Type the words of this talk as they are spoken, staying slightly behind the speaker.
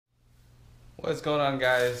What's going on,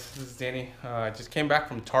 guys? This is Danny. I just came back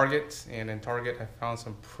from Target, and in Target I found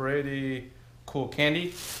some pretty cool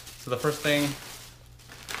candy. So the first thing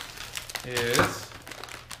is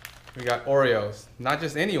we got Oreos. Not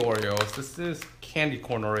just any Oreos, this is candy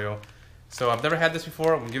corn Oreo. So I've never had this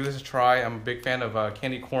before. I'm gonna give this a try. I'm a big fan of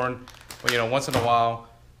candy corn, but once in a while,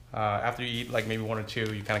 after you eat like maybe one or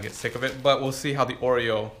two, you kind of get sick of it. But we'll see how the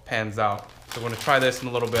Oreo pans out. So we're gonna try this in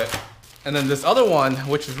a little bit. And then this other one,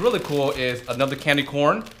 which is really cool, is another candy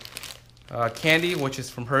corn candy, which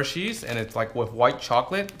is from Hershey's, and it's like with white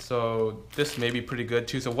chocolate. So this may be pretty good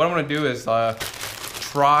too. So what I'm gonna do is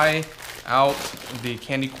try out the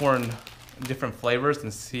candy corn different flavors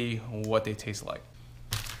and see what they taste like.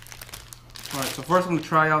 All right, so first I'm gonna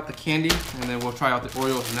try out the candy, and then we'll try out the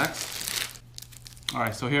Oreos next. All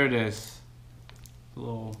right, so here it is, a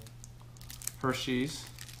little Hershey's.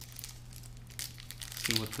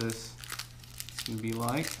 See what this can be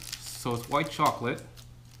like. So it's white chocolate.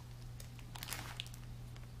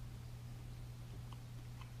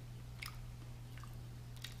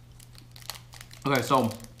 Okay, so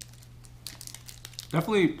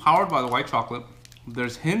definitely powered by the white chocolate.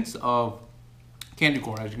 There's hints of candy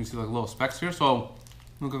corn, as you can see, like little specks here. So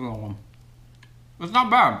look at that one. It's not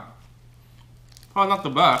bad. Probably not the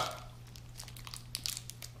best.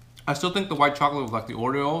 I still think the white chocolate with like the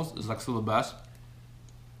Oreos is like still the best.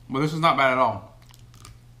 But this is not bad at all.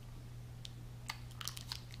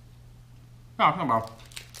 No, it's not bad.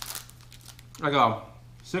 Like a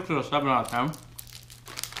 6 or a 7 out of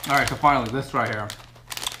 10. Alright, so finally, this right here.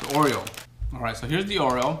 The Oreo. Alright, so here's the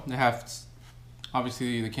Oreo. They have,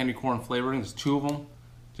 obviously, the candy corn flavoring. There's 2 of them,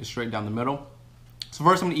 just straight down the middle. So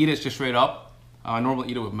first I'm going to eat it just straight up. I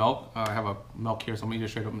normally eat it with milk. I have a milk here, so I'm going to eat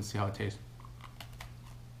it straight up and see how it tastes.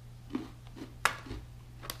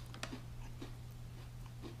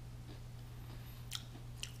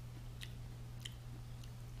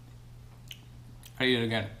 I eat it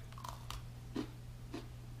again.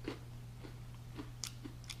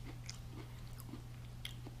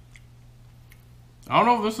 I don't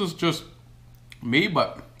know if this is just me,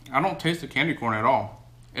 but I don't taste the candy corn at all.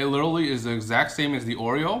 It literally is the exact same as the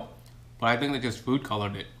Oreo, but I think they just food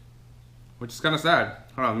colored it, which is kind of sad.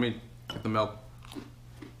 Hold on, let me get the milk.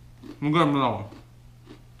 I'm gonna get another one.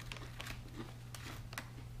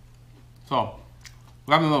 So,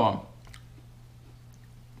 we have another one.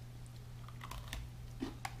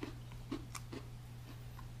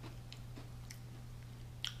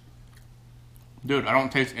 Dude, I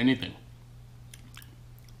don't taste anything.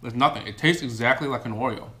 There's nothing. It tastes exactly like an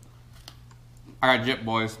Oreo. I got gypped,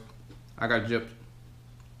 boys. I got gypped.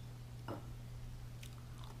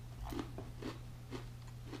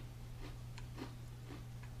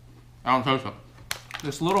 I don't taste it.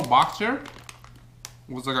 This little box here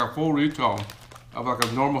was like a full retail of like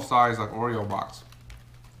a normal size like Oreo box.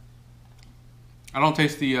 I don't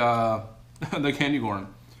taste the the candy corn.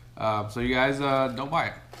 So you guys don't buy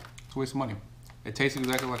it. It's a waste of money. It tastes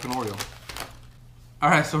exactly like an Oreo.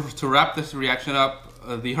 Alright, so to wrap this reaction up,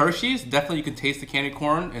 the Hershey's, definitely you can taste the candy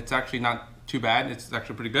corn. It's actually not too bad. It's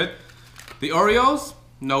actually pretty good. The Oreos,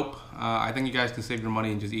 nope. I think you guys can save your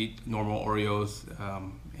money and just eat normal Oreos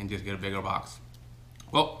and just get a bigger box.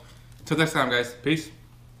 Well, until next time, guys. Peace.